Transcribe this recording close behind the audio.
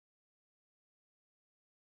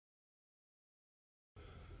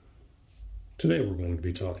Today we're going to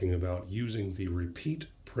be talking about using the repeat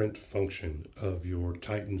print function of your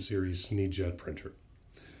Titan series Sneed printer.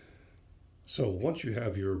 So once you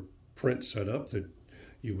have your print set up that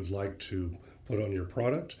you would like to put on your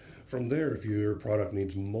product, from there if your product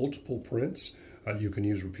needs multiple prints, you can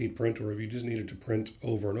use repeat print, or if you just needed to print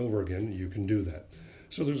over and over again, you can do that.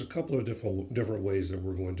 So there's a couple of different ways that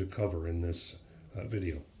we're going to cover in this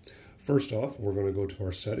video. First off, we're going to go to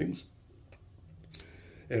our settings.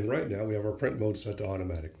 And right now we have our print mode set to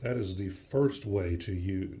automatic. That is the first way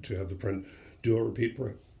to have the print do a repeat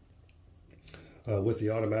print. With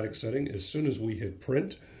the automatic setting, as soon as we hit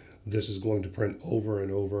print, this is going to print over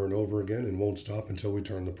and over and over again and won't stop until we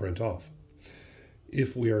turn the print off.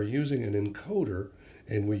 If we are using an encoder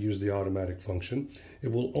and we use the automatic function,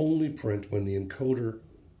 it will only print when the encoder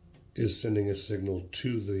is sending a signal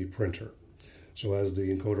to the printer. So as the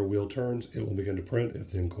encoder wheel turns, it will begin to print.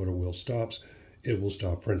 If the encoder wheel stops, it will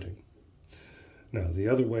stop printing. Now, the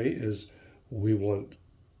other way is we want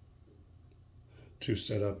to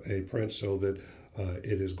set up a print so that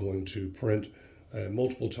it is going to print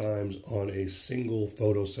multiple times on a single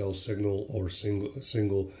photocell signal or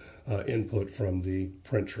single input from the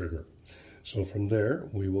print trigger. So from there,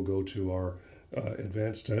 we will go to our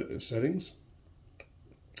advanced settings,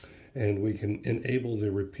 and we can enable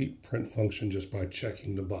the repeat print function just by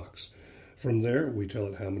checking the box. From there, we tell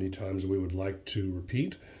it how many times we would like to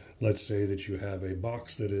repeat. Let's say that you have a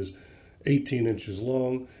box that is 18 inches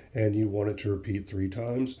long and you want it to repeat 3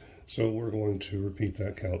 times. So we're going to repeat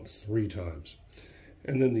that count 3 times.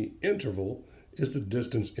 And then the interval is the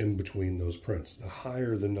distance in between those prints. The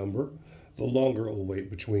higher the number, the longer it will wait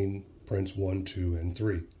between prints 1, 2, and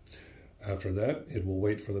 3. After that, it will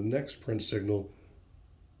wait for the next print signal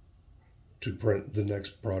to print the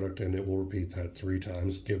next product, and it will repeat that 3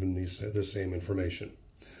 times given the same information.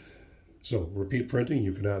 So repeat printing,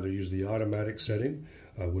 you can either use the automatic setting,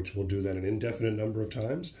 which will do that an indefinite number of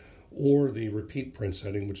times, or the repeat print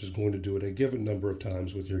setting, which is going to do it a given number of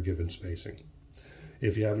times with your given spacing.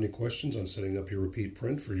 If you have any questions on setting up your repeat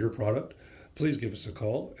print for your product, please give us a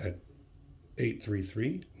call at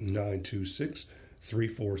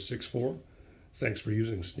 833-926-3464. Thanks for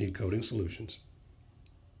using Sneed Coding Solutions.